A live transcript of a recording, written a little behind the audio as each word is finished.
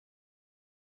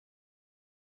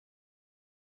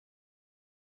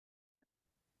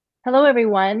Hello,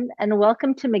 everyone, and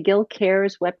welcome to McGill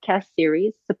Cares webcast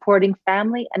series supporting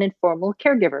family and informal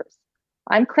caregivers.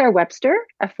 I'm Claire Webster,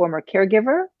 a former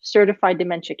caregiver, certified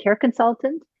dementia care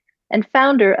consultant, and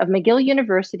founder of McGill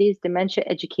University's Dementia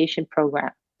Education Program.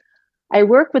 I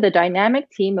work with a dynamic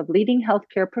team of leading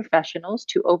healthcare professionals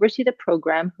to oversee the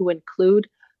program, who include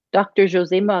Dr.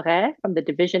 José Moret from the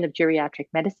Division of Geriatric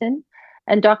Medicine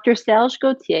and Dr. Serge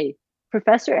Gauthier,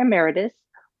 Professor Emeritus,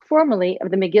 formerly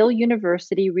of the McGill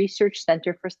University Research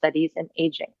Center for Studies in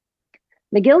Aging.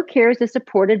 McGill Cares is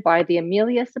supported by the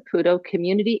Amelia Saputo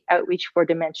Community Outreach for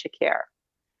Dementia Care.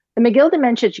 The McGill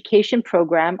Dementia Education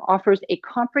Program offers a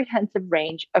comprehensive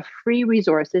range of free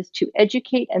resources to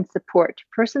educate and support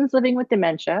persons living with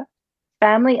dementia,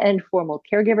 family and informal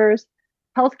caregivers,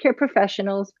 healthcare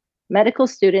professionals, medical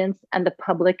students, and the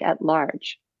public at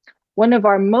large. One of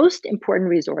our most important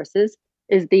resources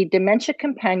is the Dementia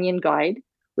Companion Guide,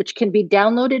 which can be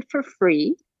downloaded for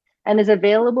free and is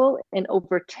available in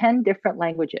over 10 different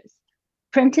languages.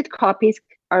 Printed copies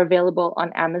are available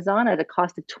on Amazon at a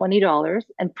cost of $20,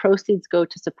 and proceeds go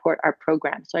to support our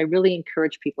program. So I really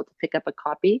encourage people to pick up a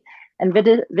copy and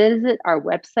visit our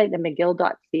website at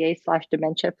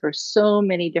mcgill.ca/dementia for so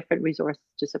many different resources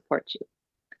to support you.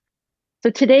 So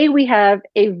today we have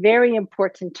a very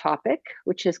important topic,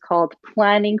 which is called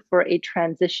planning for a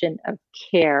transition of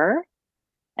care.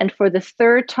 And for the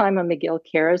third time on McGill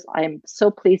Cares, I am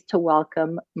so pleased to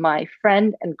welcome my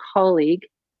friend and colleague,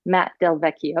 Matt Del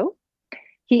Vecchio.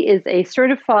 He is a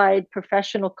certified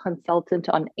professional consultant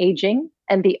on aging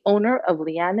and the owner of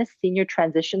Liana's Senior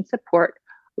Transition Support,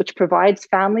 which provides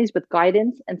families with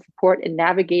guidance and support in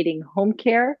navigating home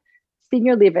care,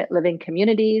 senior living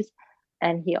communities,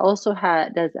 and he also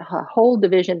does a whole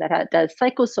division that does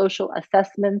psychosocial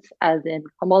assessments, as in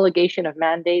homologation of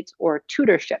mandates or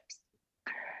tutorships.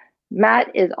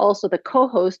 Matt is also the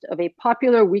co-host of a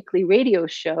popular weekly radio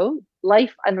show,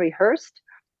 Life Unrehearsed,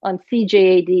 on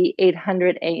CJAD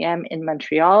 800 AM in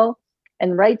Montreal,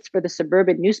 and writes for the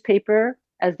Suburban newspaper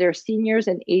as their seniors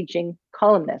and aging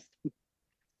columnist.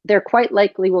 There quite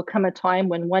likely will come a time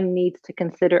when one needs to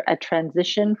consider a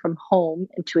transition from home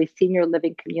into a senior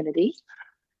living community.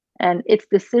 And it's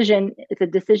a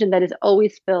decision that is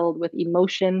always filled with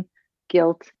emotion,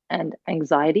 guilt, and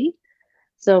anxiety.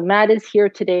 So Matt is here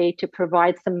today to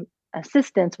provide some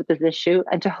assistance with this issue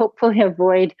and to hopefully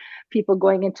avoid people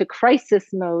going into crisis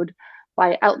mode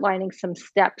by outlining some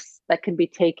steps that can be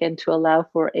taken to allow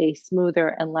for a smoother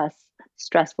and less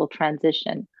stressful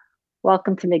transition.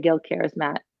 Welcome to McGill Cares,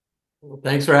 Matt. Well,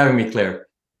 thanks for having me, Claire.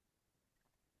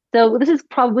 So this is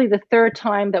probably the third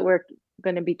time that we're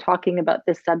going to be talking about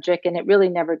this subject, and it really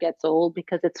never gets old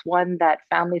because it's one that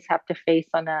families have to face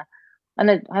on a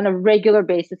regular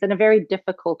basis, and a very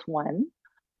difficult one.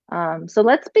 So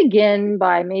let's begin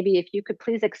by maybe if you could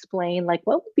please explain, like,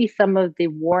 what would be some of the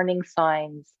warning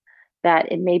signs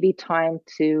that it may be time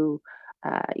to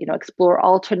explore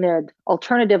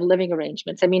alternative living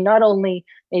arrangements. I mean, not only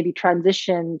maybe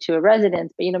transition to a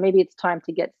residence, but maybe it's time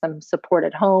to get some support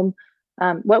at home.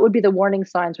 What would be the warning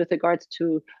signs with regards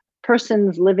to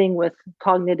persons living with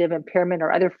cognitive impairment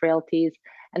or other frailties?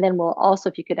 And then we'll also,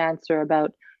 if you could answer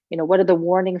about, what are the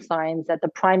warning signs that the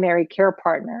primary care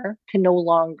partner can no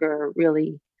longer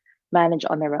really manage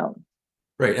on their own?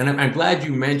 Right. And I'm glad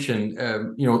you mentioned,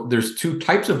 there's two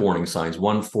types of warning signs,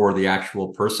 one for the actual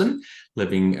person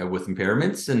living with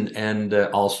impairments and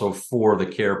also for the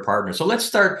care partner. So let's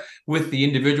start with the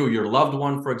individual, your loved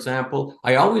one, for example.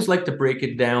 I always like to break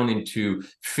it down into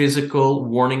physical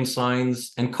warning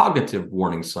signs and cognitive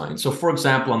warning signs. So, for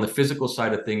example, on the physical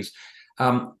side of things,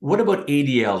 what about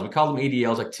ADLs? We call them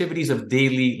ADLs, activities of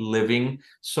daily living.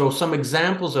 So some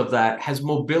examples of that: has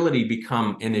mobility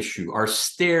become an issue? Are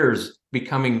stairs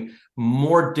becoming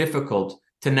more difficult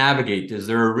to navigate? Is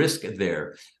there a risk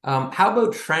there? How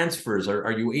about transfers?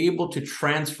 Are you able to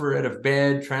transfer out of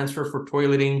bed, transfer for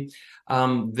toileting?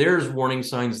 There's warning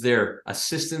signs there.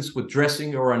 Assistance with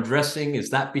dressing or undressing,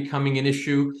 is that becoming an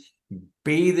issue?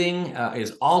 Bathing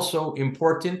is also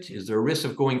important. Is there a risk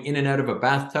of going in and out of a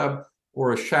bathtub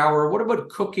or a shower? What about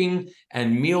cooking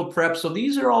and meal prep? So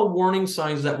these are all warning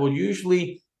signs that will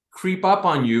usually creep up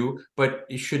on you, but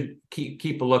you should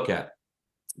keep a look at.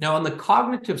 Now, on the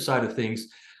cognitive side of things,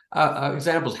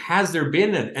 examples: has there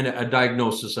been a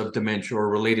diagnosis of dementia or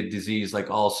related disease like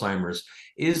Alzheimer's?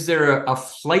 Is there a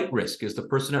flight risk? Is the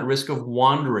person at risk of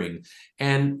wandering?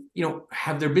 And,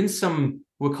 have there been some,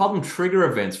 we'll call them trigger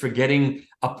events, forgetting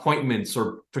appointments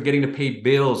or forgetting to pay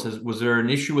bills? Was there an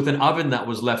issue with an oven that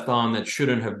was left on that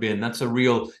shouldn't have been? That's a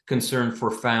real concern for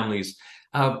families.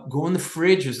 Go in the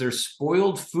fridge. Is there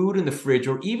spoiled food in the fridge,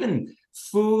 or even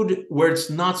food where it's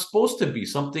not supposed to be,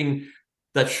 something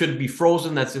that should be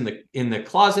frozen that's in the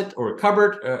closet or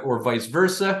cupboard, or vice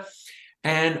versa.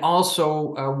 And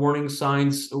also warning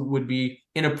signs would be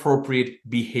inappropriate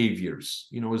behaviors.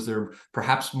 Is there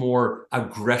perhaps more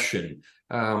aggression?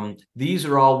 These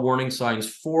are all warning signs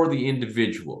for the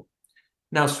individual.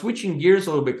 Now, switching gears a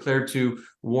little bit, Claire, to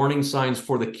warning signs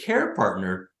for the care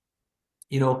partner,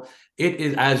 it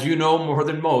is, as you know more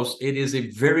than most, it is a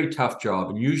very tough job.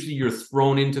 And usually you're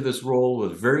thrown into this role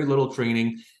with very little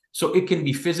training. So it can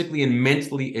be physically and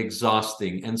mentally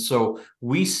exhausting. And so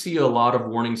we see a lot of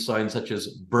warning signs such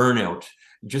as burnout,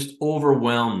 just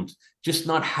overwhelmed, just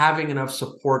not having enough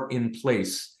support in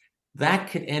place. That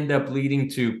could end up leading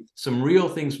to some real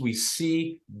things we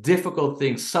see, difficult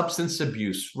things, substance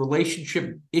abuse,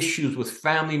 relationship issues with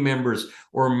family members,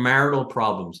 or marital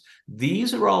problems.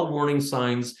 These are all warning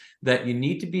signs that you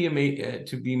need to be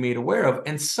made aware of.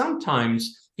 And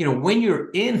sometimes, when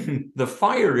you're in the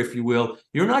fire, if you will,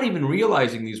 you're not even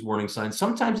realizing these warning signs.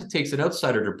 Sometimes it takes an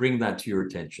outsider to bring that to your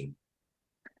attention.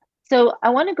 So I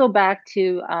want to go back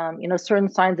to certain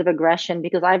signs of aggression,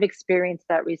 because I've experienced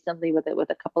that recently with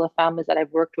a couple of families that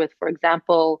I've worked with. For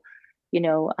example,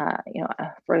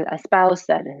 for a spouse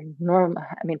that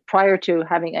prior to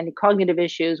having any cognitive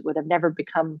issues, would have never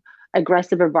become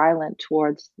aggressive or violent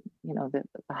towards the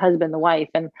husband, the wife,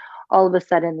 and all of a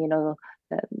sudden,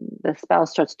 the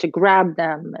spouse starts to grab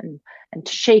them and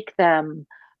shake them,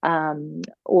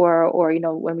 or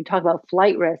when we talk about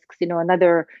flight risks,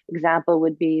 another example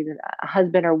would be a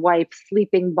husband or wife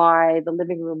sleeping in the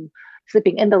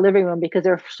living room because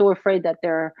they're so afraid that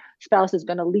their spouse is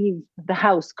going to leave the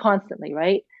house constantly,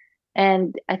 right?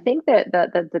 And I think that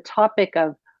the topic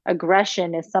of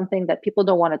aggression is something that people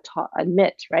don't want to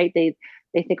admit, right? They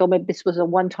think, oh, maybe this was a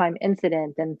one-time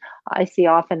incident. And I see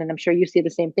often, and I'm sure you see the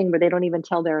same thing, where they don't even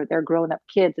tell their grown-up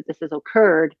kids that this has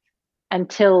occurred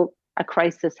until a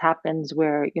crisis happens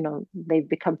where they've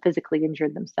become physically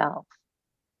injured themselves.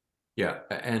 Yeah,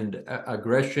 and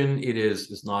aggression, it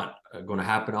is not going to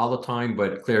happen all the time,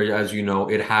 but Claire, as you know,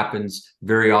 it happens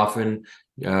very often.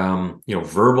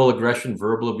 Verbal aggression,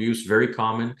 verbal abuse, very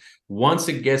common. Once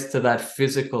it gets to that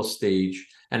physical stage,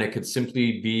 and it could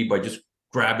simply be by just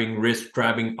grabbing wrists,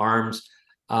 grabbing arms,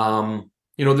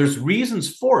 there's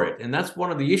reasons for it, and that's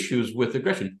one of the issues with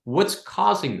aggression. What's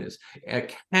causing this?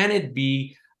 Can it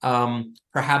be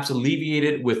perhaps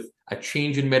alleviated with a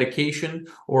change in medication,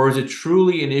 or is it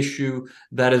truly an issue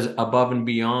that is above and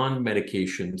beyond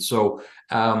medication? So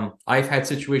I've had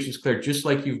situations, Claire, just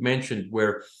like you've mentioned,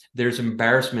 where there's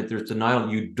embarrassment, there's denial.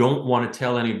 You don't want to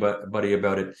tell anybody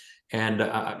about it. And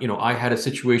I had a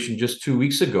situation just 2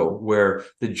 weeks ago where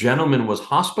the gentleman was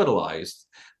hospitalized,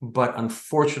 but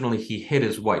unfortunately he hit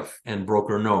his wife and broke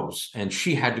her nose, and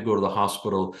she had to go to the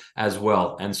hospital as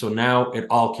well. And so now it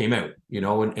all came out,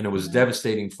 and it was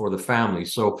devastating for the family.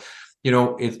 So,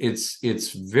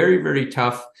 it's very, very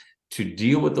tough to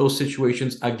deal with those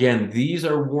situations. Again, these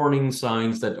are warning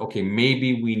signs that, okay,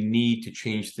 maybe we need to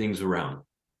change things around.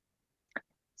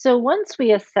 So once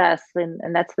we assess,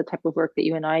 and that's the type of work that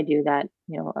you and I do, that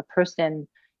a person,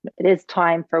 it is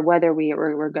time for whether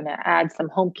we're going to add some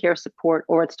home care support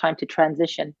or it's time to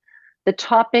transition. The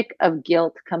topic of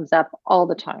guilt comes up all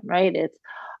the time, right? It's,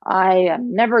 I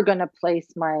am never going to place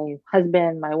my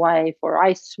husband, my wife, or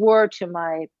I swore to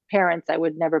my parents I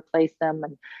would never place them.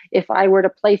 And if I were to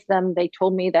place them, they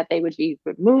told me that they would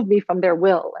remove me from their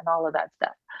will and all of that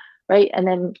stuff, right?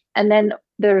 And then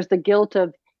there's the guilt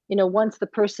of, once the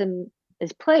person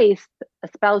is placed, a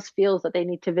spouse feels that they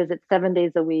need to visit 7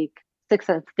 days a week, 6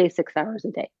 hours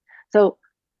a day. So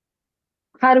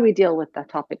how do we deal with that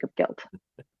topic of guilt?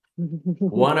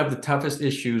 One of the toughest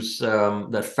issues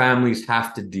that families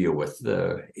have to deal with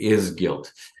is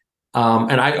guilt.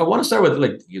 And I want to start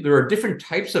with, there are different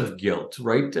types of guilt,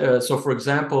 right? So for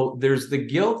example, there's the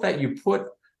guilt that you put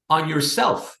on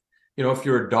yourself. If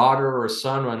you're a daughter or a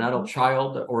son or an adult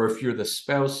child, or if you're the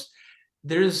spouse,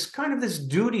 there's kind of this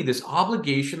duty, this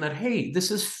obligation that, hey,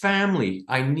 this is family.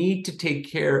 I need to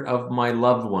take care of my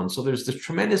loved one. So there's this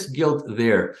tremendous guilt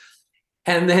there.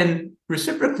 And then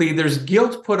reciprocally, there's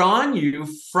guilt put on you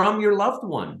from your loved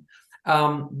one.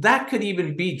 That could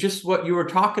even be just what you were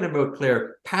talking about,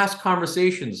 Claire, past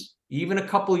conversations, even a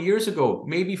couple of years ago,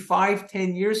 maybe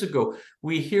 5-10 years ago.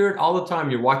 We hear it all the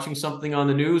time. You're watching something on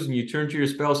the news and you turn to your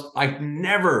spouse, I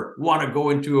never want to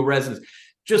go into a residence.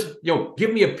 Just,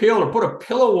 give me a pill or put a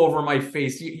pillow over my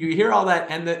face. You hear all that.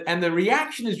 And the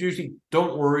reaction is usually,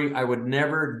 don't worry, I would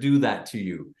never do that to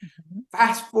you. Mm-hmm.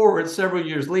 Fast forward several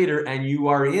years later, and you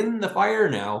are in the fire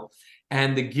now,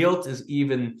 and the guilt is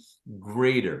even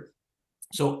greater.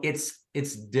 So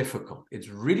it's difficult. It's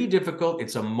really difficult.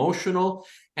 It's emotional.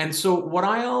 And so what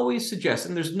I always suggest,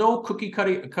 and there's no cookie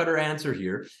cutter answer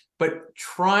here, but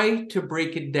try to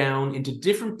break it down into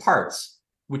different parts,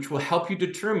 which will help you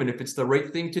determine if it's the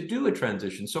right thing to do a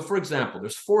transition. So for example,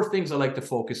 there's 4 things I like to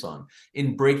focus on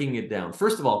in breaking it down.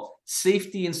 First of all,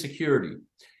 safety and security.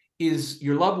 Is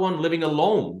your loved one living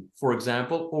alone, for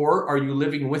example, or are you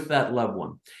living with that loved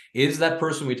one? Is that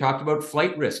person, we talked about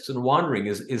flight risks and wandering,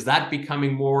 is that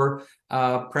becoming more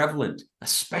prevalent,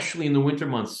 especially in the winter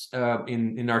months,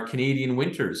 in our Canadian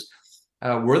winters?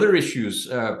 Were there issues,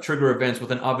 trigger events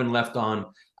with an oven left on,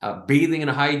 bathing and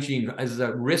hygiene, as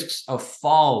risks of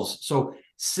falls? So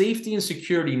safety and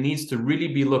security needs to really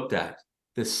be looked at.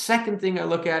 The second thing I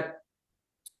look at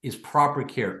is proper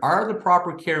care. Are the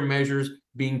proper care measures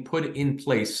being put in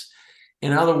place?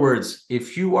 In other words,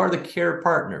 if you are the care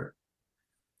partner,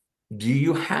 do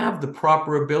you have the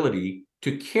proper ability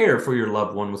to care for your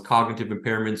loved one with cognitive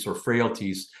impairments or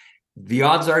frailties? The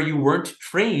odds are you weren't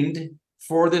trained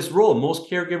for this role. Most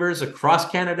caregivers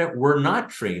across Canada were not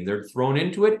trained. They're thrown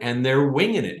into it and they're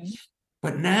winging it.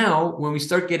 But now when we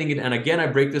start getting it, and again, I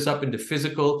break this up into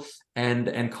physical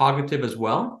and cognitive as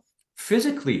well.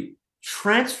 Physically,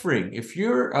 transferring, if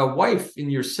you're a wife in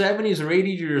your 70s or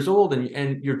 80 years old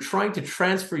and you're trying to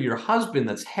transfer your husband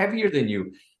that's heavier than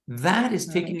you, that is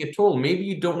taking a toll. Maybe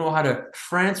you don't know how to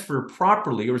transfer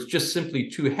properly, or it's just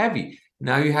simply too heavy.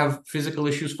 Now you have physical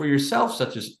issues for yourself,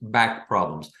 such as back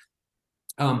problems.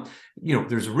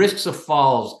 There's risks of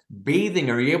falls.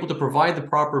 Bathing, are you able to provide the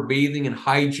proper bathing and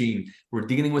hygiene? We're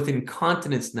dealing with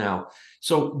incontinence now.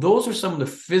 So those are some of the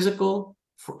physical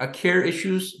care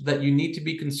issues that you need to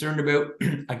be concerned about.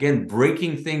 Again,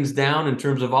 breaking things down in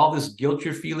terms of all this guilt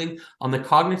you're feeling. On the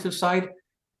cognitive side,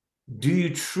 do you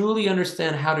truly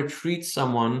understand how to treat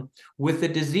someone with a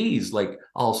disease like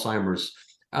Alzheimer's?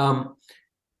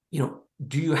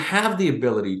 Do you have the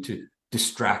ability to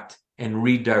distract and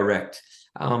redirect?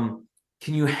 Do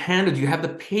you have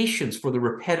the patience for the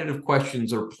repetitive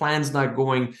questions or plans not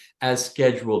going as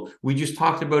scheduled? We just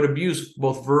talked about abuse,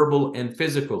 both verbal and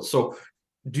physical. So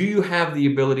do you have the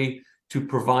ability to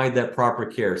provide that proper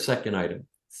care? Second item.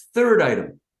 Third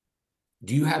item,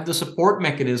 do you have the support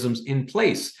mechanisms in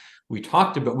place? We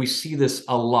see this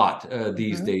a lot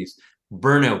these days.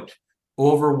 Burnout,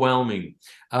 overwhelming.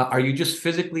 Are you just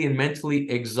physically and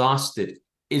mentally exhausted?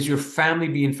 Is your family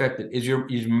being infected?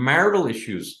 Is marital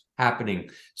issues happening?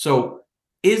 So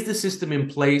is the system in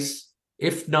place?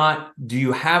 If not, do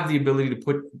you have the ability to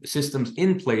put systems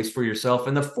in place for yourself?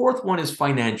 And the fourth one is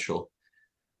financial.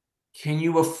 Can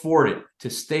you afford it to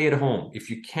stay at home? If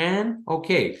you can,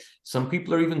 okay. Some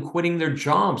people are even quitting their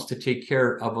jobs to take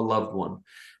care of a loved one.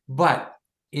 But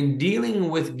in dealing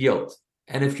with guilt,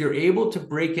 and if you're able to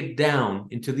break it down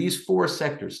into these 4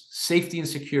 sectors, safety and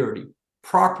security,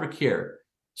 proper care,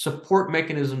 support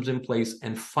mechanisms in place,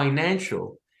 and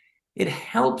financial, it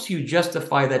helps you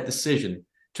justify that decision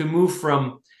to move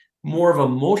from more of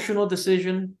an emotional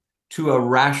decision to a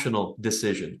rational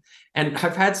decision. And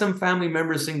I've had some family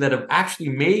members saying that have actually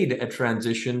made a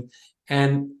transition,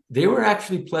 and they were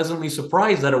actually pleasantly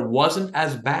surprised that it wasn't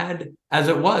as bad as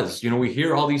it was. We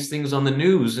hear all these things on the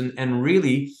news, and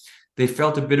really they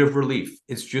felt a bit of relief.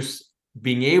 It's just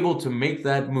being able to make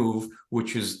that move,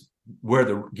 which is where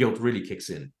the guilt really kicks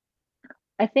in.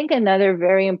 I think another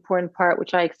very important part,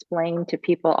 which I explain to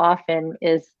people often,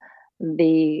 is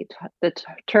the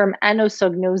term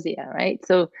anosognosia, right?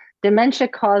 So dementia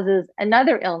causes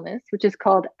another illness, which is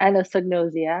called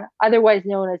anosognosia, otherwise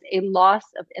known as a loss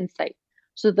of insight.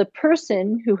 So the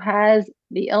person who has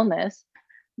the illness,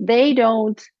 they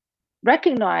don't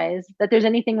recognize that there's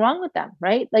anything wrong with them,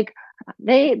 right? Like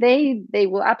they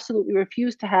will absolutely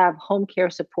refuse to have home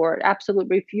care support,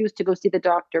 absolutely refuse to go see the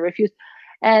doctor, refuse.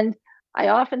 And I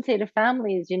often say to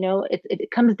families,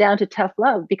 it comes down to tough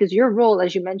love, because your role,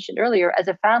 as you mentioned earlier, as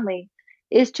a family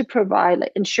is to provide,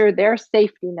 ensure their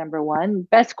safety, number one,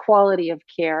 best quality of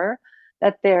care,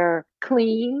 that they're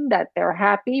clean, that they're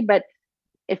happy. But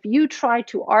if you try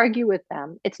to argue with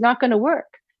them, it's not going to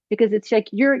work, because it's like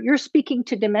you're speaking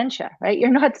to dementia, right? You're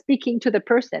not speaking to the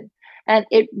person. And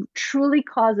it truly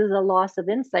causes a loss of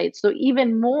insight. So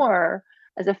even more,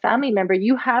 as a family member,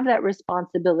 you have that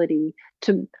responsibility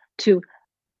to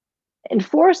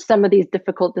enforce some of these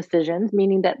difficult decisions,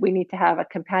 meaning that we need to have a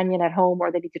companion at home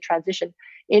or they need to transition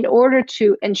in order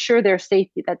to ensure their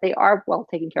safety, that they are well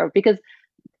taken care of. Because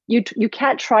you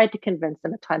can't try to convince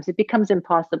them at times. It becomes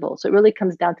impossible. So it really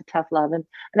comes down to tough love. And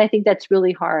I think that's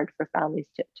really hard for families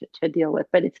to deal with.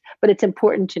 But it's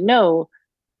important to know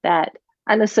that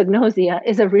anosognosia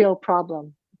is a real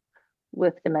problem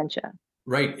with dementia.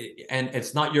 Right. And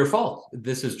it's not your fault.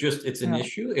 This is just, it's an No.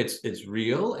 issue. It's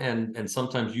real. And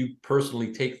sometimes you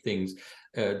personally take things,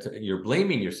 you're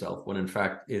blaming yourself when in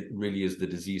fact it really is the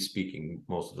disease speaking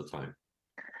most of the time.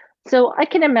 So I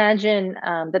can imagine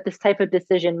that this type of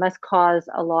decision must cause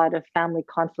a lot of family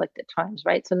conflict at times,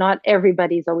 right? So not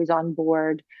everybody's always on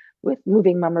board with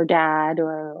moving mom or dad,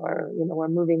 or or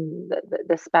moving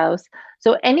the spouse.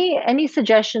 So any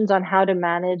suggestions on how to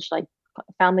manage like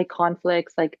family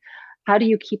conflicts? Like how do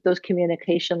you keep those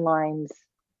communication lines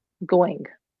going?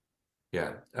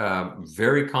 Yeah,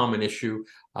 very common issue.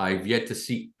 I've yet to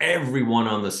see everyone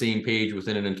on the same page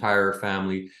within an entire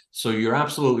family. So you're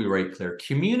absolutely right, Claire.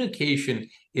 Communication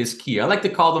is key. I like to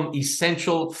call them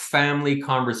essential family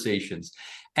conversations.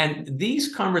 And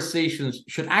these conversations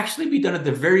should actually be done at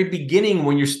the very beginning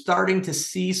when you're starting to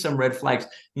see some red flags,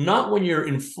 not when you're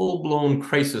in full-blown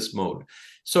crisis mode.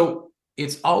 So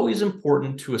it's always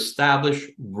important to establish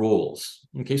roles.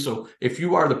 Okay, so if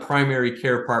you are the primary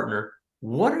care partner,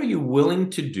 what are you willing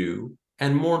to do?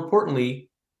 And more importantly,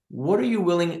 what are you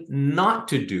willing not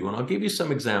to do? And I'll give you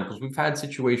some examples. We've had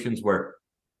situations where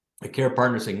a care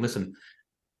partner is saying, listen,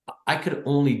 I could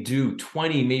only do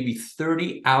 20, maybe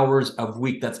 30 hours a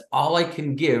week. That's all I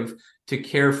can give to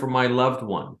care for my loved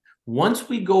one. Once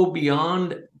we go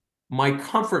beyond my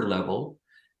comfort level,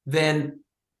 then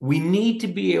we need to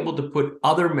be able to put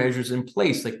other measures in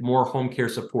place, like more home care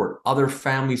support, other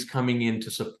families coming in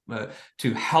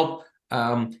to help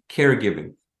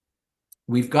caregiving.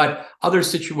 We've got other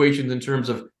situations in terms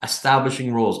of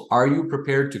establishing roles. Are you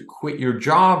prepared to quit your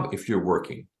job if you're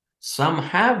working? Some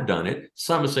have done it.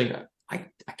 Some are saying, I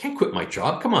can't quit my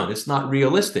job. Come on, it's not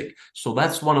realistic. So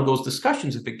that's one of those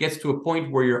discussions. If it gets to a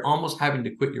point where you're almost having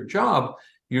to quit your job,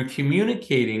 you're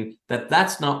communicating that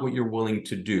that's not what you're willing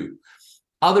to do.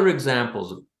 Other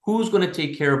examples of who's going to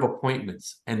take care of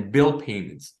appointments and bill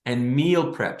payments and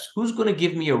meal preps? Who's going to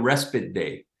give me a respite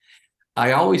day?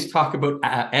 I always talk about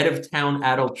out of town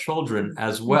adult children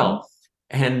as Mm-hmm. well.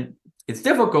 And it's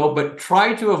difficult, but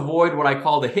try to avoid what I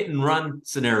call the hit and run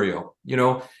scenario.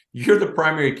 You're the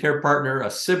primary care partner, a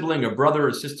sibling, a brother,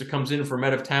 or sister comes in from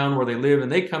out of town where they live,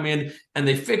 and they come in and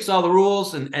they fix all the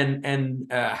rules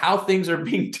and how things are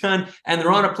being done, and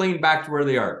they're on a plane back to where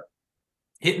they are.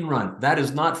 Hit and run. That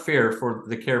is not fair for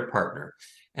the care partner.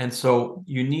 And so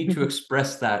you need to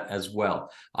express that as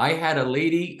well. I had a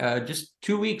lady just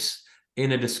 2 weeks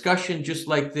in a discussion just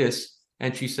like this,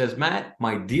 and she says, Matt,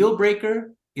 my deal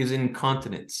breaker is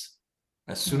incontinence.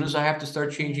 As soon as I have to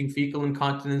start changing fecal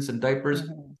incontinence and diapers,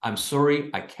 Mm-hmm. I'm sorry,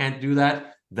 I can't do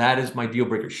that. That is my deal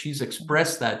breaker. She's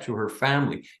expressed that to her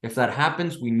family. If that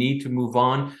happens, we need to move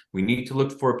on. We need to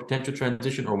look for a potential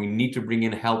transition, or we need to bring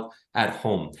in help at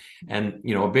home. And,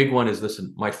 a big one is,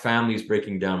 listen, my family is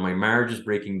breaking down. My marriage is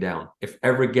breaking down. If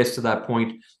ever it gets to that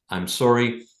point, I'm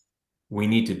sorry, we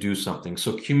need to do something.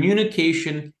 So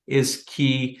communication is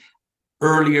key.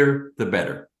 Earlier, the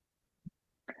better.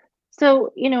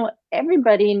 So,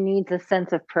 everybody needs a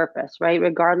sense of purpose, right?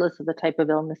 Regardless of the type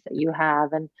of illness that you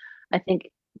have. And I think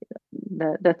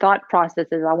the thought process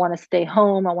is I want to stay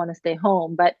home, I want to stay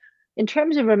home. But in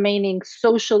terms of remaining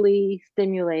socially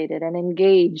stimulated and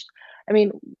engaged, I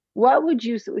mean, what would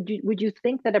you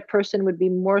think that a person would be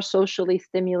more socially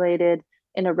stimulated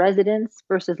in a residence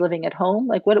versus living at home?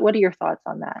 Like what are your thoughts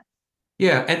on that?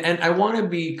 Yeah, and I want to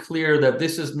be clear that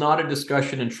this is not a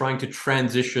discussion in trying to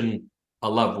transition a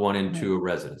loved one Mhm. into a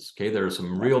residence. Okay, there are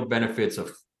some Right. real benefits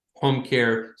of home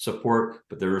care support,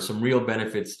 but there are some real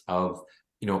benefits of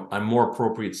a more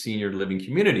appropriate senior living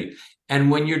community. And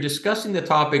when you're discussing the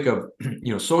topic of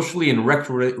socially and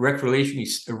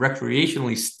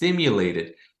recreationally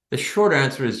stimulated, the short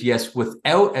answer is yes,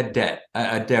 without a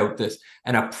doubt. This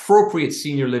an appropriate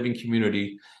senior living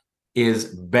community is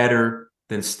better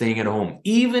than staying at home.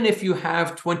 Even if you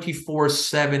have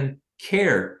 24/7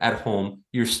 care at home,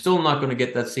 you're still not going to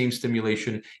get that same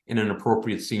stimulation in an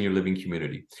appropriate senior living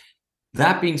community.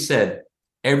 That being said,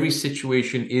 every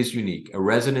situation is unique. A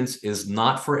residence is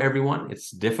not for everyone.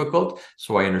 It's difficult.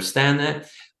 So I understand that.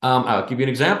 I'll give you an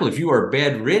example. If you are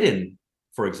bedridden,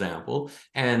 for example,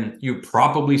 and you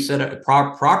properly set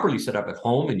up at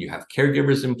home and you have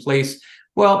caregivers in place,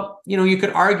 well, you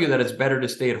could argue that it's better to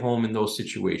stay at home in those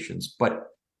situations. But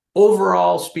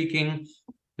overall speaking,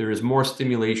 there is more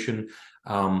stimulation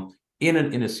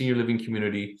in a senior living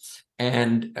community,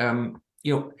 and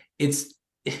it's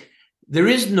there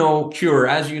is no cure.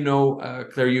 As you know,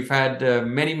 Claire, you've had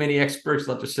many experts,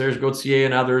 Dr. Serge Gauthier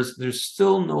and others. There's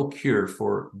still no cure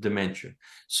for dementia.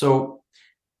 So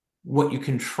what you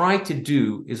can try to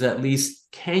do is at least,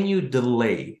 can you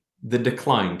delay the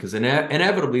decline? Because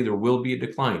inevitably there will be a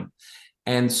decline.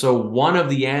 And so one of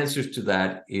the answers to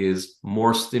that is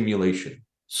more stimulation.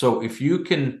 So if you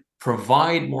can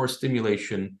provide more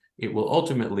stimulation, it will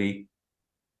ultimately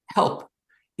help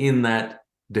in that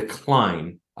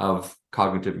decline of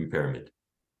cognitive impairment.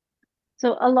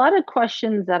 So a lot of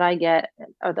questions that I get,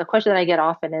 or the question that I get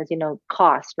often is,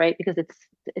 cost, right? Because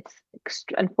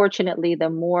unfortunately, the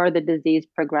more the disease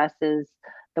progresses,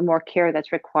 the more care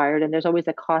that's required, and there's always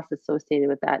a cost associated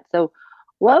with that. So,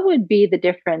 what would be the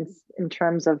difference in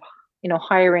terms of,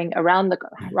 hiring round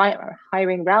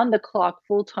the clock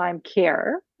full time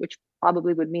care, which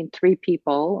probably would mean three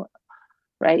people,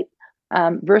 right?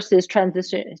 Versus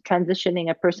transitioning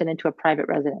a person into a private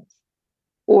residence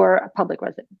or a public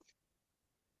residence.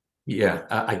 Yeah,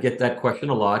 I get that question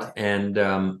a lot. And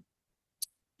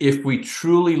if we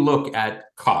truly look at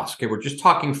cost, okay, we're just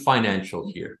talking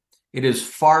financial here. It is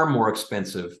far more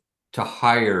expensive to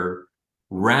hire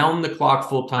round the clock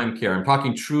full-time care. I'm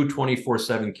talking true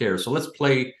 24/7 care. So let's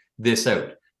play this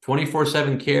out.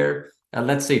 24/7 care,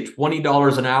 let's say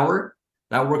 $20 an hour.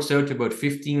 That works out to about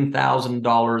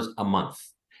 $15,000 a month.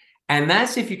 And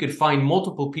that's if you could find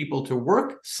multiple people to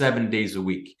work 7 days a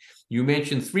week. You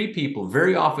mentioned three people.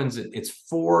 Very often it's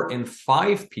 4 and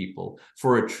 5 people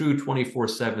for a true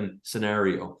 24/7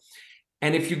 scenario.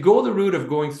 And if you go the route of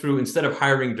going through, instead of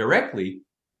hiring directly,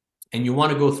 and you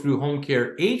want to go through home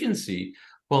care agency,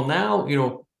 well, now,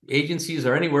 agencies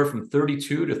are anywhere from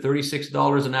 $32 to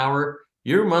 $36 an hour.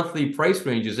 Your monthly price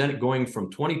range is then going from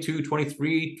 $22,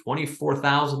 $23,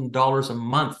 $24,000 a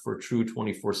month for true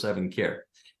 24/7 care.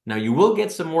 Now, you will get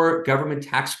some more government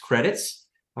tax credits,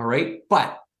 all right?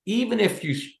 But even if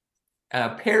you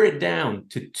pare it down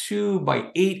to 2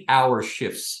 by 8-hour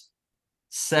shifts,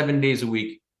 7 days a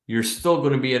week, you're still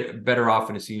going to be better off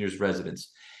in a senior's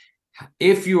residence.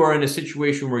 If you are in a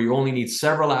situation where you only need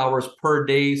several hours per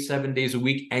day, 7 days a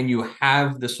week, and you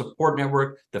have the support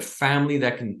network, the family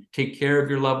that can take care of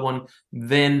your loved one,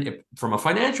 then from a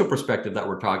financial perspective that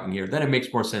we're talking here, then it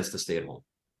makes more sense to stay at home.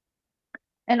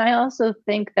 And I also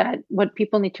think that what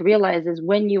people need to realize is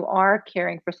when you are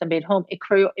caring for somebody at home,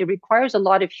 it requires a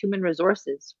lot of human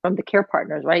resources from the care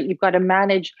partners, right? You've got to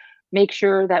manage, make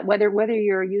sure that whether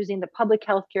you're using the public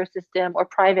healthcare system or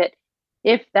private,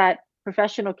 if that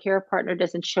professional care partner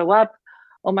doesn't show up,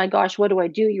 oh my gosh, what do I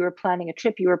do? You were planning a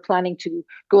trip, you were planning to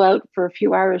go out for a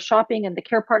few hours shopping, and the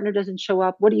care partner doesn't show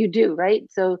up. What do you do, right?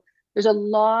 So there's a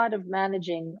lot of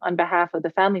managing on behalf of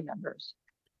the family members.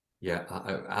 Yeah,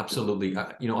 absolutely.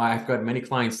 I've got many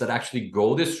clients that actually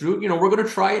go this route. We're going to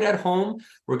try it at home.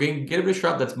 We're going to give it a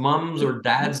shot. That's mom's or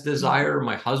dad's desire,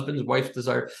 my husband's wife's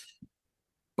desire.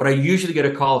 But I usually get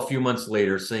a call a few months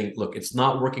later saying, look, it's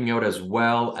not working out as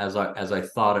well as I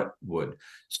thought it would.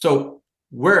 So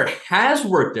where it has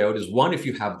worked out is, one, if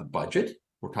you have the budget,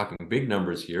 we're talking big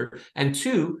numbers here. And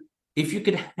two, if you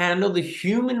can handle the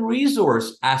human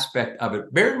resource aspect of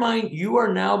it. Bear in mind, you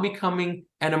are now becoming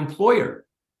an employer.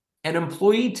 An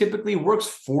employee typically works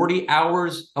 40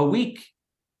 hours a week.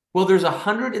 Well, there's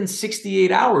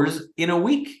 168 hours in a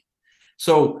week.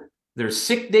 So there's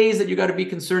sick days that you got to be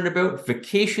concerned about,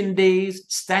 vacation days,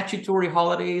 statutory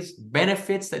holidays,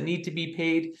 benefits that need to be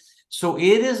paid. So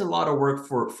it is a lot of work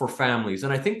for families.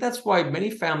 And I think that's why many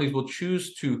families will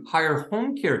choose to hire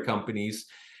home care companies,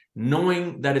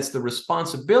 knowing that it's the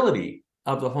responsibility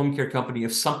of the home care company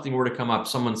if something were to come up.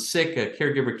 Someone's sick, a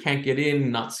caregiver can't get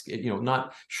in,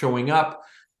 not showing up.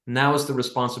 Now it's the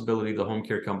responsibility of the home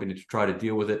care company to try to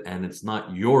deal with it, and it's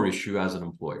not your issue as an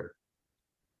employer.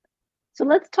 So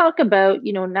let's talk about,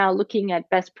 now looking at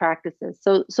best practices.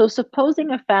 So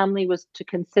supposing a family was to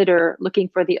consider looking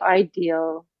for the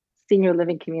ideal senior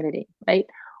living community, right?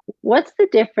 What's the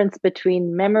difference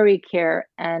between memory care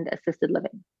and assisted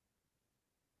living?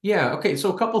 Yeah. Okay.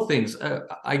 So a couple things.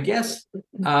 I guess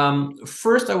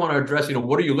first I want to address,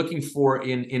 what are you looking for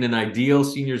in an ideal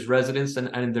seniors residence?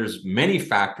 And there's many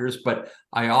factors, but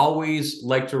I always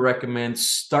like to recommend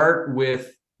start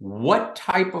with what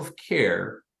type of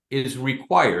care is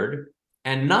required,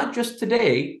 and not just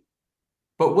today,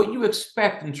 but what you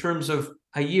expect in terms of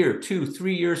a year, 2,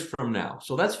 3 years from now.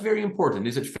 So that's very important.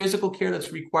 Is it physical care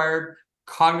that's required?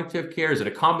 Cognitive care? Is it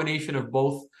a combination of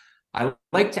both? I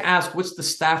like to ask, what's the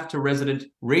staff to resident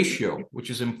ratio, which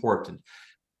is important.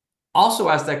 Also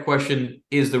ask that question,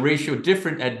 is the ratio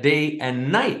different at day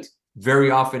and night? Very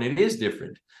often it is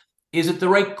different. Is it the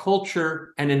right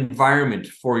culture and environment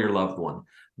for your loved one?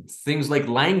 Things like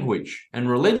language and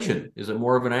religion. Is it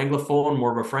more of an Anglophone,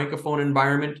 more of a Francophone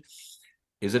environment?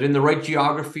 Is it in the right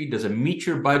geography? Does it meet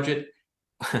your budget?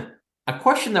 A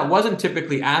question that wasn't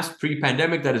typically asked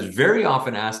pre-pandemic that is very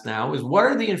often asked now is, what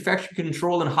are the infection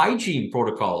control and hygiene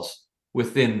protocols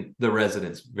within the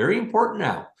residence. Very important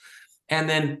now. And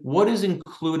then what is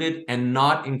included and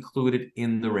not included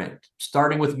in the rent?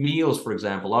 Starting with meals, for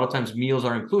example. A lot of times meals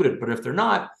are included, but if they're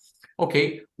not,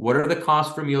 okay, what are the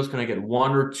costs for meals? Can I get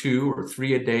 1 or 2 or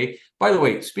 3 a day? By the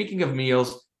way, speaking of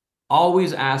meals,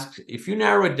 always ask, if you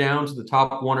narrow it down to the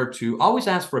top 1 or 2, always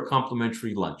ask for a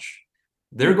complimentary lunch.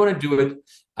 They're going to do it.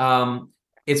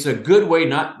 It's a good way,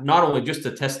 not only just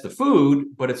to test the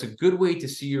food, but it's a good way to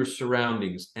see your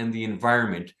surroundings and the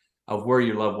environment of where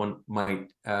your loved one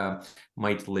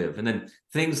might live. And then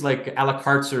things like a la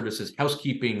carte services,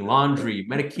 housekeeping, laundry,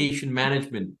 medication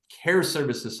management, care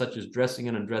services such as dressing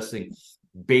and undressing,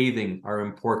 bathing are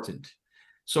important.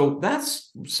 So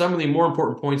that's some of the more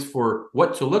important points for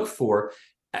what to look for.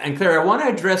 And Claire, I want to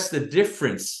address the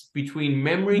difference between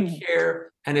memory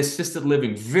care and assisted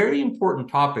living. Very important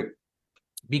topic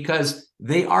because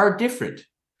they are different.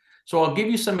 So I'll give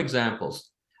you some examples.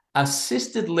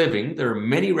 Assisted living, there are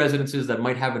many residences that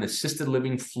might have an assisted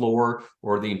living floor,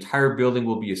 or the entire building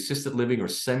will be assisted living or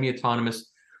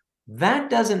semi-autonomous. That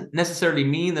doesn't necessarily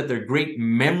mean that they're great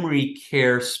memory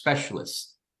care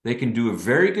specialists. They can do a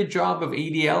very good job of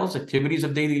ADLs, activities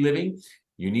of daily living.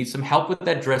 You need some help with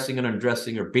that dressing and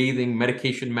undressing or bathing,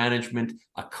 medication management,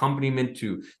 accompaniment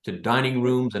to dining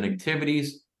rooms and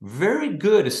activities. Very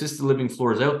good assisted living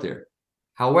floors out there.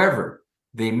 However,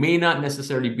 they may not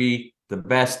necessarily be the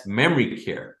best memory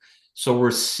care. So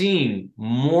we're seeing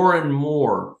more and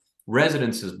more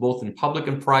residences, both in public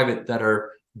and private, that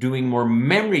are doing more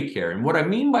memory care. And what I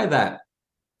mean by that,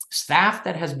 staff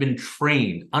that has been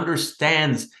trained,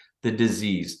 understands the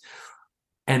disease.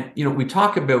 And, we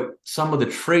talk about some of the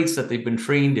traits that they've been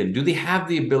trained in. Do they have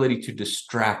the ability to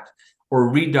distract or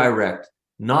redirect,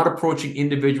 not approaching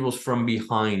individuals from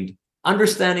behind,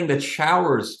 understanding that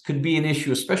showers could be an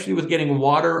issue, especially with getting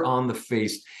water on the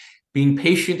face, being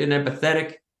patient and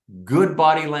empathetic, good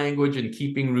body language, and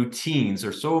keeping routines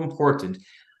are so important.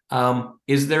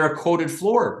 Is there a coated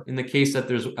floor in the case that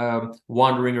there's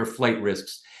wandering or flight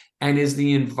risks? And is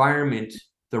the environment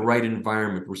the right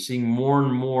environment? We're seeing more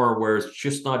and more where it's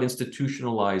just not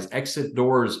institutionalized, exit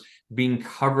doors being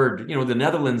covered, the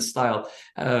Netherlands style,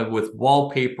 with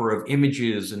wallpaper of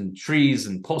images and trees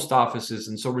and post offices.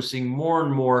 And so we're seeing more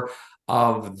and more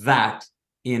of that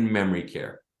in memory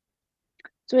care.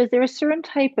 So is there a certain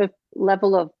type of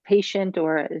level of patient,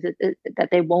 or is it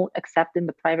that they won't accept in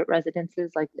the private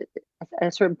residences? Like at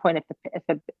a certain point,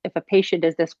 if a patient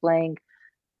is displaying,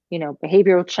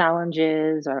 behavioral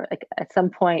challenges, or at some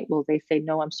point, will they say,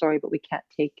 no, I'm sorry, but we can't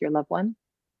take your loved one?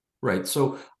 Right.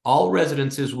 So all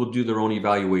residences will do their own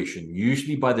evaluation,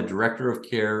 usually by the director of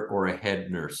care or a head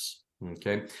nurse.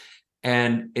 Okay.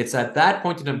 And it's at that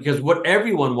point in time, because what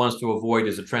everyone wants to avoid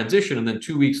is a transition. And then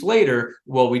 2 weeks later,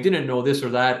 well, we didn't know this or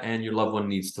that, and your loved one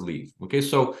needs to leave. Okay.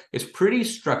 So it's pretty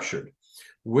structured.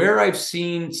 Where I've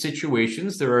seen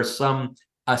situations, there are some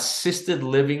assisted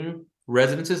living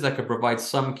residences that could provide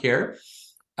some care.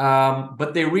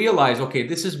 But they realize, okay,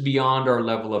 this is beyond our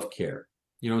level of care.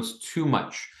 It's too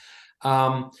much.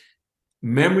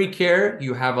 Memory care,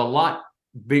 you have a lot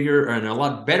bigger and a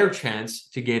lot better chance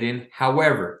to get in.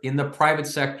 However, in the private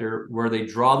sector, where they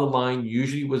draw the line,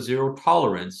 usually with zero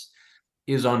tolerance,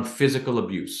 is on physical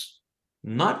abuse,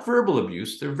 not verbal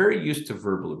abuse. They're very used to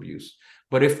verbal abuse.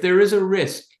 But if there is a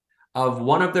risk of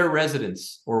one of their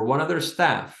residents or one of their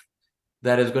staff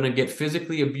that is going to get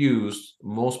physically abused,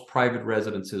 most private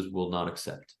residences will not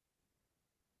accept.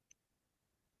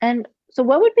 And so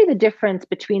what would be the difference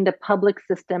between the public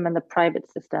system and the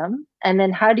private system? And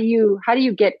then how do you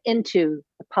get into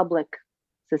the public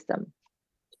system?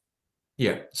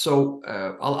 Yeah, so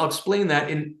I'll explain that.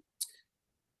 In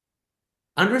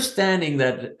understanding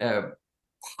that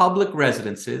public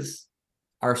residences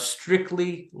are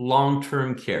strictly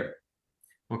long-term care.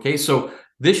 Okay, so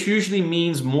this usually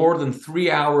means more than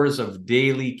 3 hours of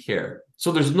daily care.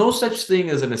 So there's no such thing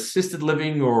as an assisted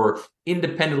living or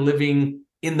independent living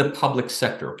in the public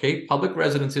sector. Okay, public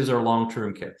residences are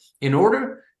long-term care. In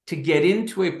order to get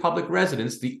into a public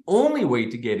residence, the only way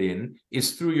to get in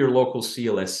is through your local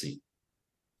CLSC,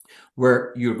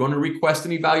 where you're going to request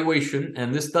an evaluation.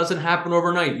 And this doesn't happen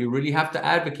overnight. You really have to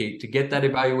advocate to get that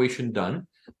evaluation done.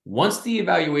 Once the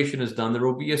evaluation is done, there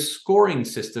will be a scoring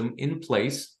system in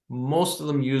place. Most of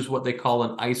them use what they call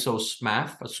an ISO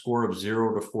SMAF, a score of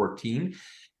 0 to 14.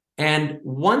 And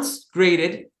once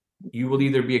graded, you will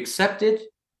either be accepted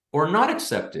or not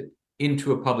accepted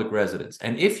into a public residence.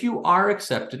 And if you are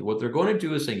accepted, what they're going to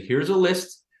do is say, here's a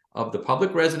list of the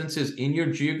public residences in your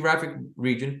geographic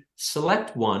region,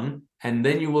 select one, and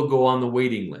then you will go on the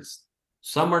waiting list.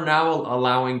 Some are now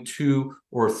allowing 2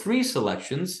 or 3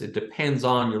 selections. It depends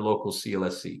on your local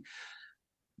CLSC.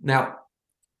 Now,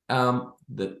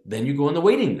 then you go on the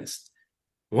waiting list.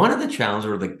 One of the challenges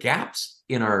or the gaps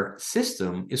in our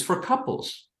system is for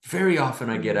couples. Very often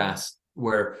I get asked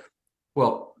where,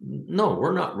 well, no,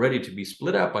 we're not ready to be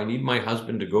split up. I need my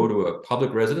husband to go to a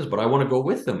public residence, but I want to go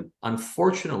with them.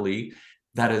 Unfortunately,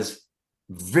 that is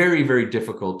very, very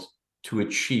difficult to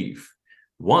achieve.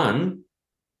 One,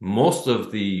 most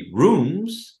of the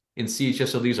rooms in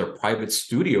CHSLDs are private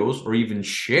studios or even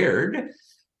shared.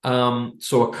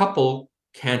 So a couple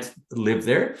can't live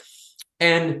there.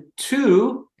 And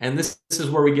two, and this is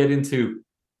where we get into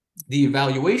the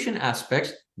evaluation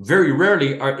aspects, very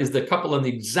rarely is the couple on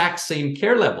the exact same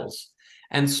care levels.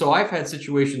 And so I've had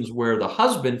situations where the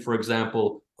husband, for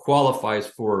example, qualifies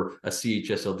for a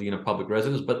CHSLD in a public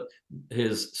residence, but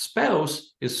his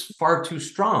spouse is far too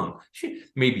strong. She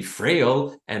may be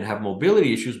frail and have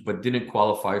mobility issues, but didn't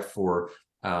qualify for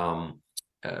a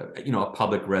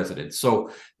public residence. So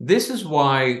this is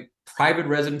why private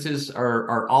residences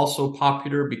are also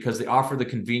popular, because they offer the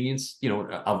convenience,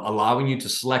 of allowing you to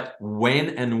select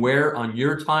when and where on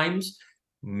your times.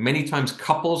 Many times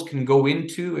couples can go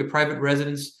into a private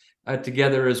residence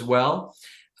together as well.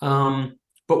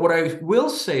 But what I will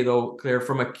say, though, Claire,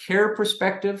 from a care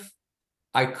perspective,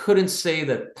 I couldn't say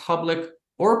that public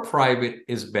or private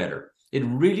is better. It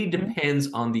really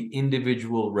depends on the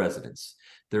individual residence.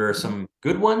 There are some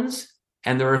good ones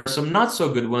and there are some not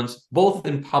so good ones, both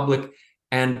in public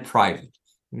and private.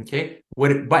 Okay.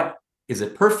 But is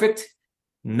it perfect?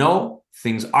 No,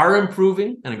 things are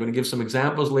improving. And I'm going to give some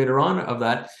examples later on of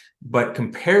that. But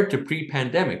compared to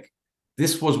pre-pandemic,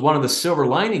 this was one of the silver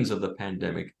linings of the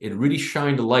pandemic. It really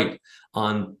shined a light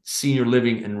on senior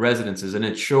living and residences, and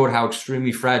it showed how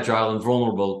extremely fragile and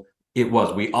vulnerable it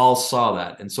was. We all saw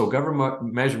that. And so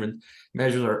government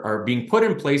measures are being put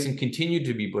in place and continue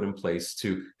to be put in place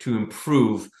to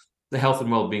improve the health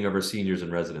and well-being of our seniors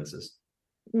and residences.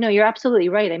 No, you're absolutely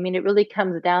right. I mean, it really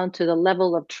comes down to the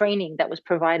level of training that was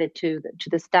provided to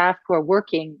the staff who are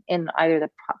working in either the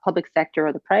public sector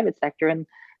or the private sector,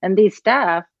 and these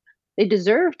staff, they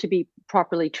deserve to be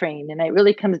properly trained. And it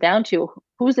really comes down to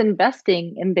who's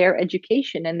investing in their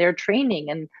education and their training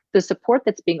and the support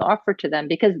that's being offered to them,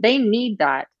 because they need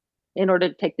that in order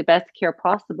to take the best care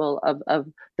possible of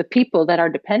the people that are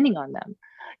depending on them.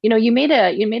 You made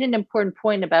an important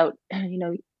point about,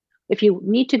 if you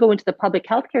need to go into the public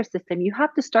healthcare system, you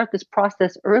have to start this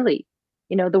process early.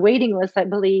 The waiting list, I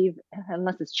believe,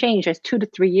 unless it's changed, is 2 to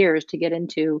 3 years to get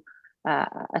into a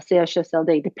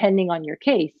CHSLD, depending on your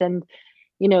case. And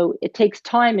it takes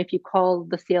time if you call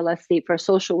the CLSC for a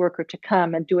social worker to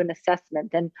come and do an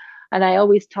assessment. And I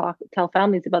always tell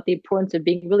families about the importance of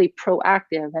being really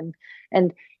proactive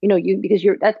and because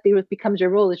that becomes your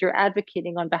role, as you're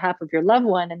advocating on behalf of your loved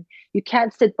one, and you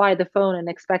can't sit by the phone and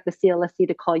expect the CLSC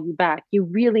to call you back. You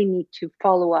really need to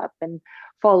follow up and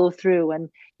follow through, and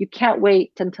you can't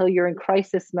wait until you're in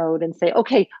crisis mode and say,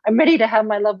 okay, I'm ready to have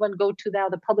my loved one go to now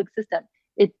the public system.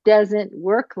 It doesn't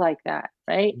work like that,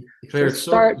 right? Claire,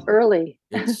 so start early.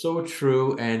 It's so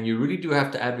true, and you really do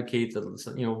have to advocate that.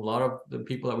 A lot of the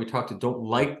people that we talk to don't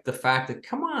like the fact that,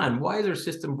 come on, why is our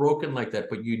system broken like that?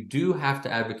 But you do have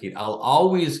to advocate. I'll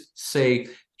always say,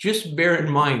 just bear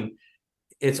in mind,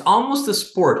 it's almost a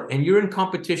sport, and you're in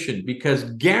competition, because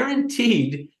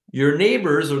guaranteed your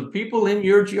neighbors or the people in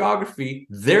your geography,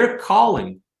 they're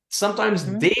calling sometimes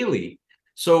daily.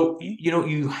 So,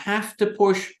 you have to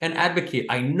push and advocate.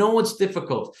 I know it's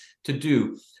difficult to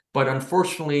do, but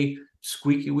unfortunately,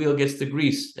 squeaky wheel gets the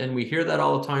grease, and we hear that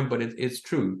all the time, but it's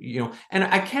true. And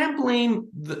I can't blame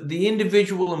the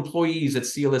individual employees at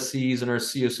CLSCs and our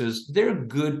CSs. They're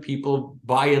good people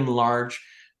by and large,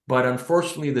 but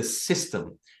unfortunately, the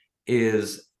system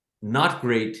is not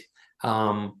great.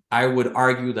 I would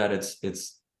argue that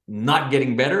it's not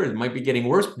getting better. It might be getting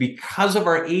worse because of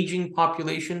our aging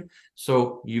population.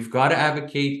 So you've got to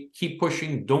advocate, keep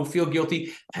pushing, don't feel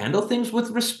guilty, handle things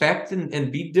with respect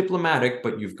and be diplomatic,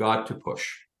 but you've got to push.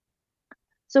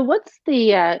 So what's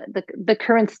the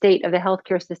current state of the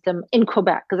healthcare system in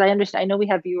Quebec? Because I know we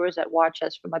have viewers that watch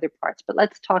us from other parts, but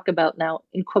let's talk about now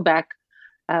in Quebec.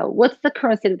 What's the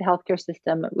current state of the healthcare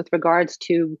system with regards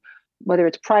to whether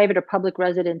it's private or public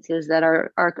residences that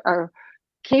are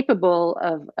capable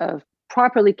of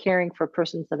properly caring for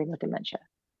persons living with dementia?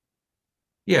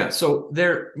 Yeah, so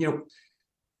there,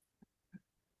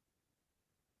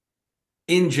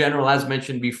 in general, as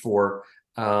mentioned before,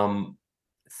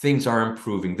 things are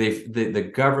improving.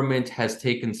 The government has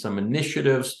taken some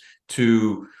initiatives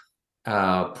to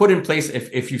put in place.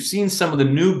 If you've seen some of the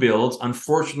new builds,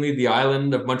 unfortunately, the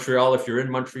island of Montreal, if you're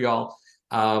in Montreal,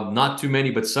 not too many,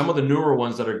 but some of the newer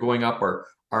ones that are going up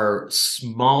are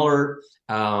smaller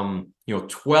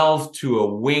 12 to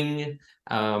a wing,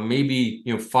 maybe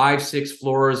 5, 6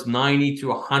 floors, 90 to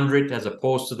 100, as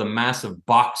opposed to the massive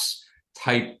box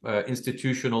type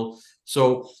institutional.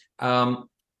 So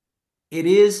it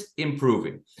is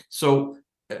improving. So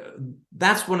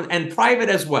that's one, and private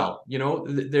as well.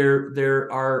 There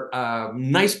are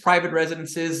nice private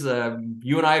residences.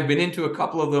 You and I have been into a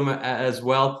couple of them as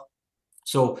well.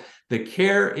 So the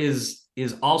care is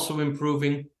also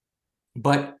improving,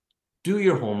 but do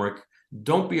your homework.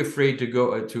 Don't be afraid to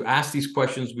go to ask these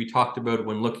questions we talked about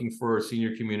when looking for a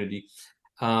senior community.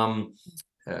 I'll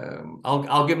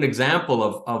give an example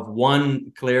of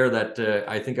one, Claire, that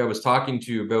I think I was talking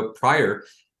to you about prior.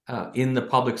 In the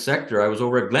public sector, I was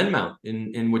over at Glenmount,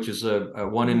 in which is a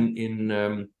one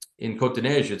in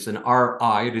Côte-des-Neiges. It's an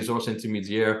RI, Ressources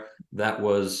Intermédiaires,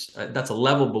 that's a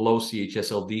level below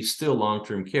CHSLD, still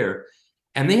long-term care.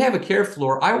 And they have a care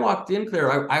floor. I walked in,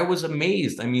 Claire, I was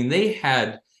amazed. I mean, they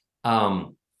had,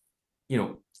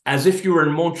 as if you were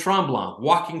in Mont Tremblant,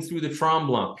 walking through the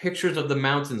Tremblant, pictures of the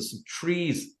mountains, some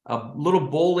trees, a little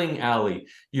bowling alley.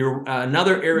 You're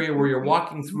another area where you're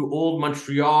walking through Old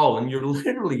Montreal, and you're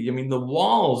literally, I mean, the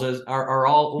walls are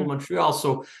all Old Montreal.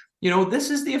 So, this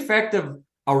is the effect of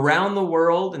around the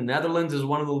world, and Netherlands is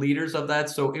one of the leaders of that.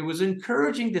 So it was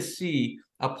encouraging to see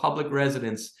a public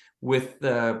residence with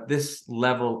this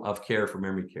level of care for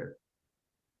memory care.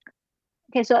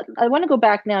 Okay, so I want to go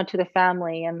back now to the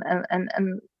family and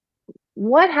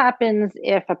what happens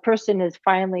if a person is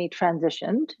finally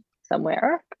transitioned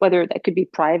somewhere, whether that could be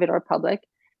private or public,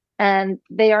 and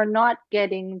they are not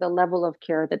getting the level of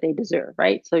care that they deserve,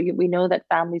 right? So we know that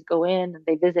families go in and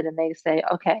they visit and they say,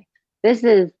 okay, this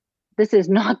is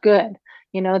not good.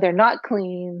 They're not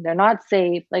clean, they're not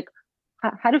safe. Like,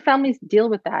 how do families deal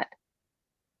with that?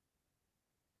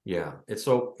 Yeah, it's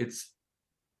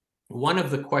one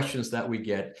of the questions that we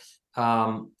get.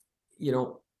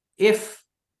 If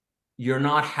you're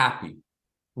not happy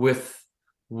with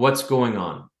what's going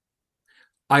on,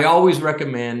 I always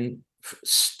recommend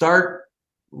start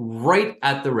right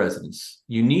at the residence.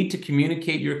 You need to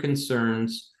communicate your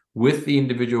concerns with the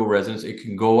individual residents. It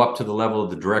can go up to the level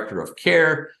of the director of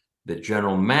care, the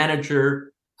general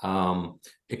manager.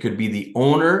 It could be the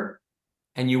owner,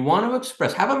 and you want to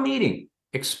have a meeting,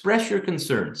 express your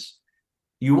concerns.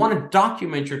 You want to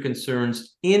document your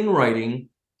concerns in writing,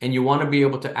 and you want to be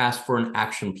able to ask for an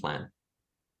action plan.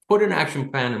 Put an action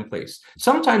plan in place.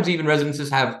 Sometimes even residences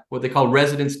have what they call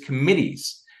residence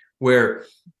committees, where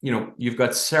you've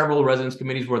got several residence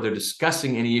committees where they're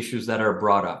discussing any issues that are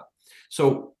brought up.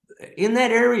 So in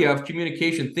that area of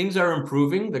communication, things are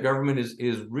improving. The government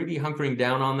is really hunkering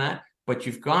down on that, but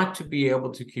you've got to be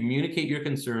able to communicate your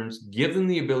concerns, give them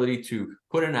the ability to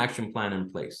put an action plan in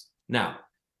place. Now,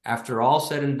 after all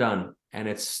said and done, and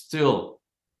it's still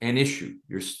an issue,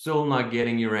 you're still not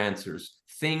getting your answers,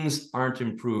 things aren't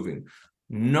improving,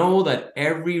 know that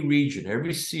every region,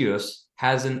 every CIUS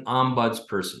has an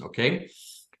ombudsperson, okay?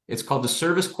 It's called the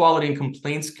Service Quality and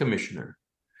Complaints Commissioner.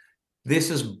 This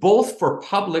is both for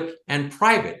public and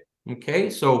private, okay?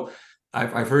 So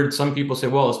I've heard some people say,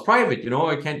 well, it's private,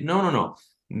 I can't. No.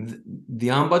 The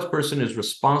ombudsperson is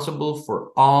responsible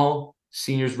for all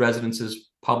seniors residences,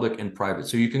 public and private.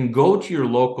 So you can go to your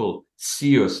local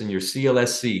CIUS and your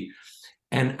CLSC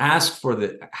and ask for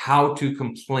how to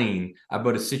complain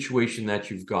about a situation that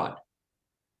you've got.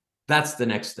 That's the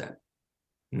next step.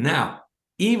 Now,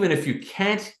 even if you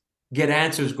can't get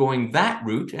answers going that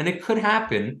route, and it could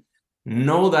happen,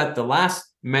 know that the last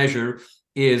measure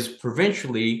is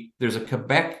provincially, there's a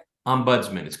Quebec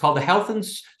ombudsman. It's called the Health and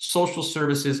Social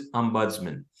Services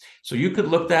Ombudsman. So you could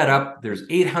look that up. There's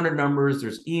 800 numbers,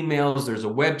 there's emails, there's a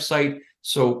website.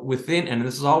 So and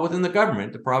this is all within the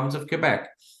government, the province of Quebec.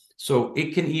 So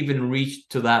it can even reach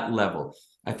to that level.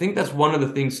 I think that's one of the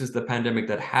things since the pandemic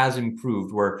that has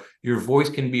improved, where your voice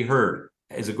can be heard.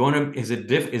 Is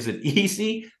it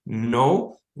easy?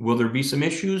 No. Will there be some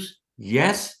issues?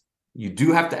 Yes. You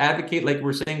do have to advocate, like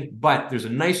we're saying, but there's a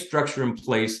nice structure in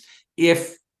place.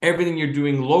 If everything you're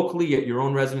doing locally at your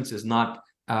own residence is not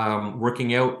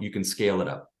working out, you can scale it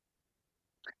up.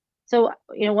 So,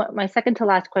 what my second to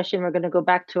last question, we're going to go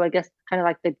back to, I guess, kind of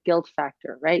like the guilt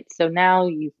factor, right? So now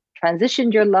you've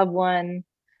transitioned your loved one,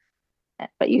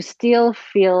 but you still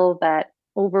feel that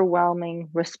overwhelming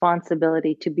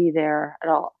responsibility to be there at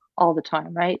all the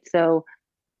time, right? So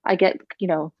I get,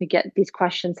 we get these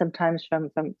questions sometimes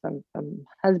from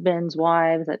husbands,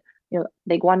 wives that,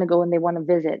 they want to go and they want to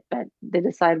visit, but they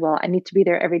decide, well, I need to be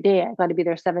there every day. I've got to be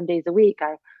there 7 days a week.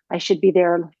 I should be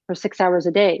there for 6 hours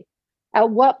a day. At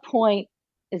what point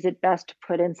is it best to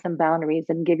put in some boundaries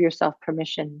and give yourself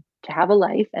permission to have a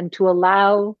life and to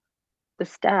allow the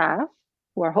staff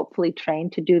who are hopefully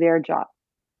trained to do their job.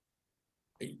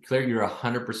 Claire, you're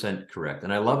 100% correct.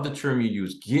 And I love the term you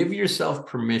use. Give yourself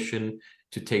permission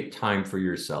to take time for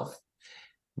yourself.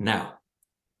 Now,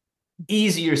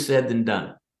 easier said than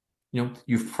done.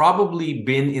 You've probably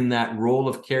been in that role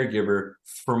of caregiver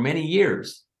for many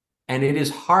years, and it is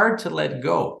hard to let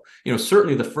go.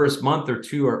 Certainly the first month or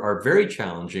two are very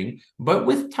challenging, but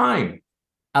with time,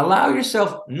 allow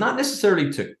yourself not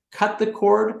necessarily to cut the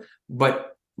cord,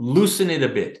 but loosen it a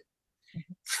bit.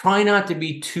 Try not to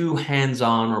be too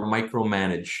hands-on or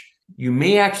micromanage. You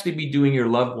may actually be doing your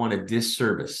loved one a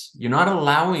disservice. You're not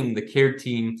allowing the care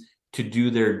team to do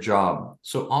their job.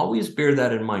 So always bear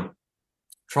that in mind.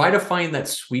 Try to find that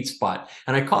sweet spot.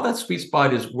 And I call that sweet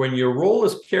spot is when your role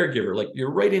as caregiver, like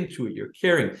you're right into it, you're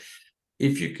caring.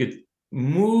 If you could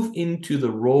move into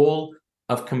the role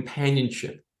of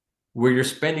companionship, where you're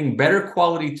spending better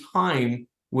quality time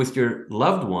with your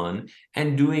loved one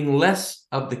and doing less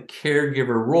of the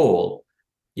caregiver role,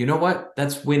 you know what?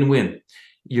 That's win-win.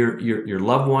 Your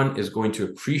loved one is going to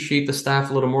appreciate the staff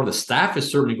a little more. The staff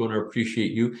is certainly going to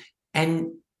appreciate you,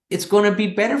 and it's going to be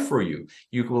better for you.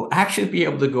 You will actually be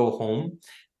able to go home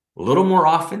a little more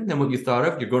often than what you thought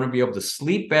of. You're going to be able to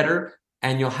sleep better,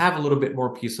 and you'll have a little bit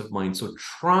more peace of mind. So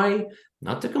try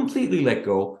not to completely let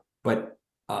go, but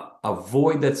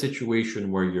avoid that situation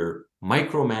where you're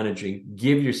micromanaging.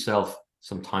 Give yourself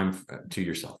some time to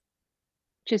yourself.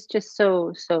 Just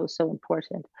so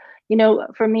important.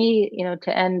 For me,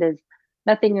 to end is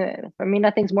nothing for me,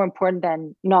 nothing's more important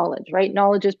than knowledge, right?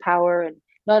 Knowledge is power, and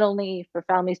not only for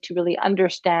families to really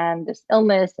understand this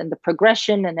illness and the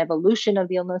progression and evolution of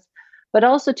the illness, but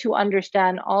also to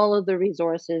understand all of the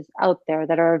resources out there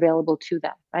that are available to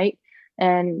them, right?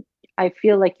 And I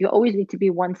feel like you always need to be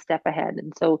one step ahead.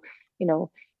 And so,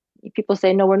 people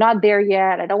say, no, we're not there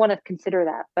yet. I don't want to consider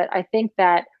that. But I think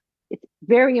that it's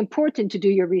very important to do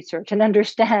your research and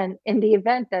understand in the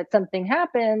event that something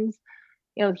happens,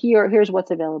 here's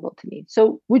what's available to me.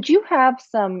 So would you have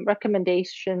some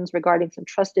recommendations regarding some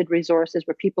trusted resources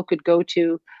where people could go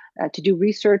to do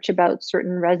research about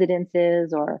certain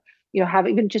residences, or have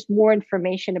even just more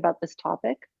information about this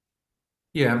topic?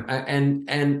 Yeah, and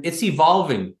it's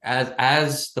evolving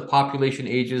as the population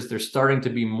ages. There's starting to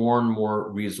be more and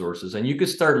more resources, and you could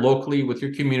start locally with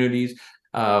your communities.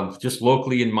 Just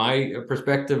locally, in my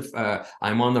perspective,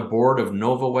 I'm on the board of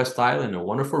Nova West Island, a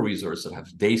wonderful resource that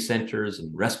has day centers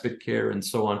and respite care and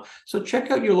so on. So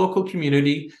check out your local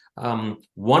community.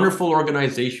 Wonderful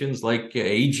organizations like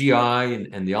AGI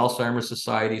and the Alzheimer's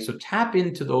Society. So tap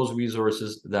into those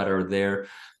resources that are there.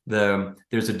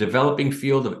 There's a developing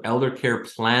field of elder care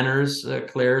planners,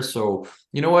 Claire. So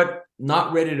you know what?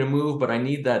 Not ready to move, but I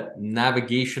need that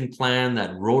navigation plan,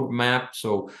 that roadmap.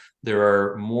 So there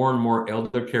are more and more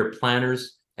elder care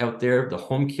planners out there. The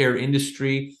home care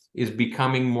industry is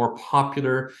becoming more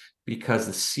popular because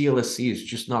the CLSC is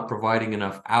just not providing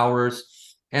enough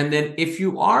hours. And then if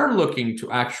you are looking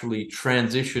to actually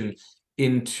transition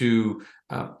into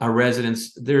a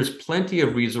residence, there's plenty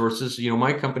of resources.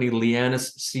 My company,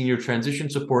 Liana's Senior Transition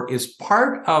Support, is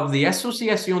part of the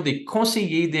Association des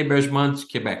Conseillers d'Hébergement du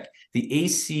Québec, the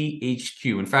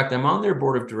ACHQ. In fact, I'm on their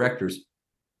board of directors.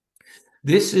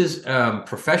 This is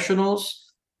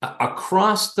professionals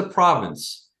across the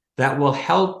province that will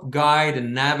help guide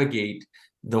and navigate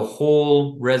the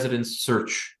whole residence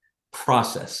search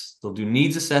process. They'll do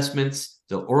needs assessments.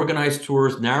 They'll organize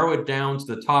tours, narrow it down to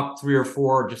the top 3 or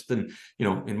 4. Just in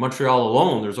Montreal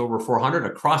alone, there's over 400.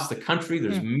 Across the country,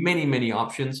 there's many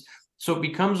options. So it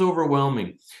becomes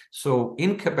overwhelming. So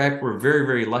in Quebec, we're very,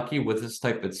 very lucky with this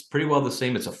type. It's pretty well the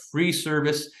same. It's a free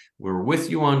service. We're with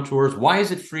you on tours. Why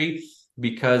is it free?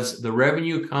 Because the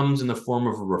revenue comes in the form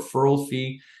of a referral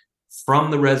fee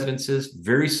from the residences,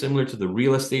 very similar to the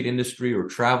real estate industry or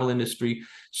travel industry.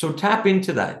 So tap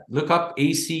into that. Look up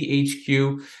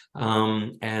ACHQ,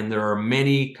 and there are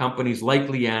many companies like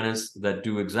Liana's that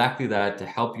do exactly that to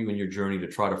help you in your journey to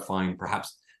try to find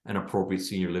perhaps an appropriate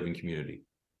senior living community.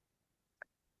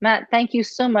 Matt, thank you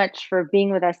so much for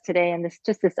being with us today. And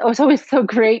it's always so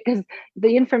great because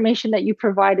the information that you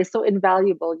provide is so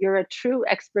invaluable. You're a true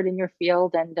expert in your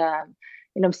field, and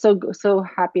I'm so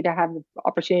happy to have the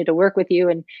opportunity to work with you.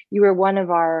 And you are one of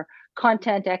our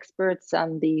content experts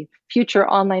on the future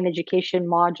online education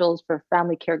modules for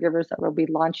family caregivers that we'll be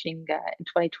launching in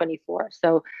 2024.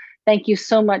 So thank you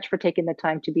so much for taking the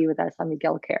time to be with us on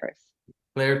McGill Cares.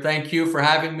 Claire, thank you for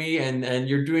having me, and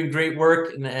you're doing great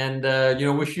work,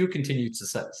 and wish you continued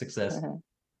success.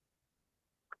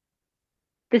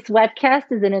 This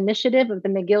webcast is an initiative of the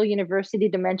McGill University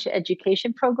Dementia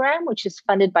Education Program, which is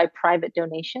funded by private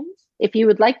donations. If you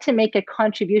would like to make a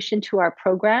contribution to our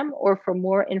program or for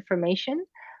more information,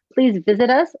 please visit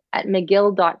us at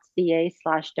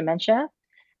mcgill.ca/dementia.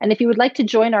 And if you would like to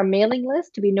join our mailing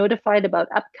list to be notified about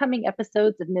upcoming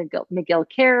episodes of McGill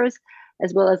Cares,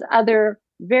 as well as other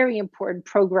very important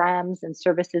programs and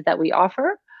services that we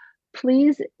offer,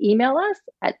 please email us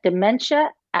at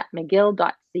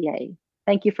dementia@mcgill.ca.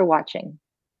 Thank you for watching.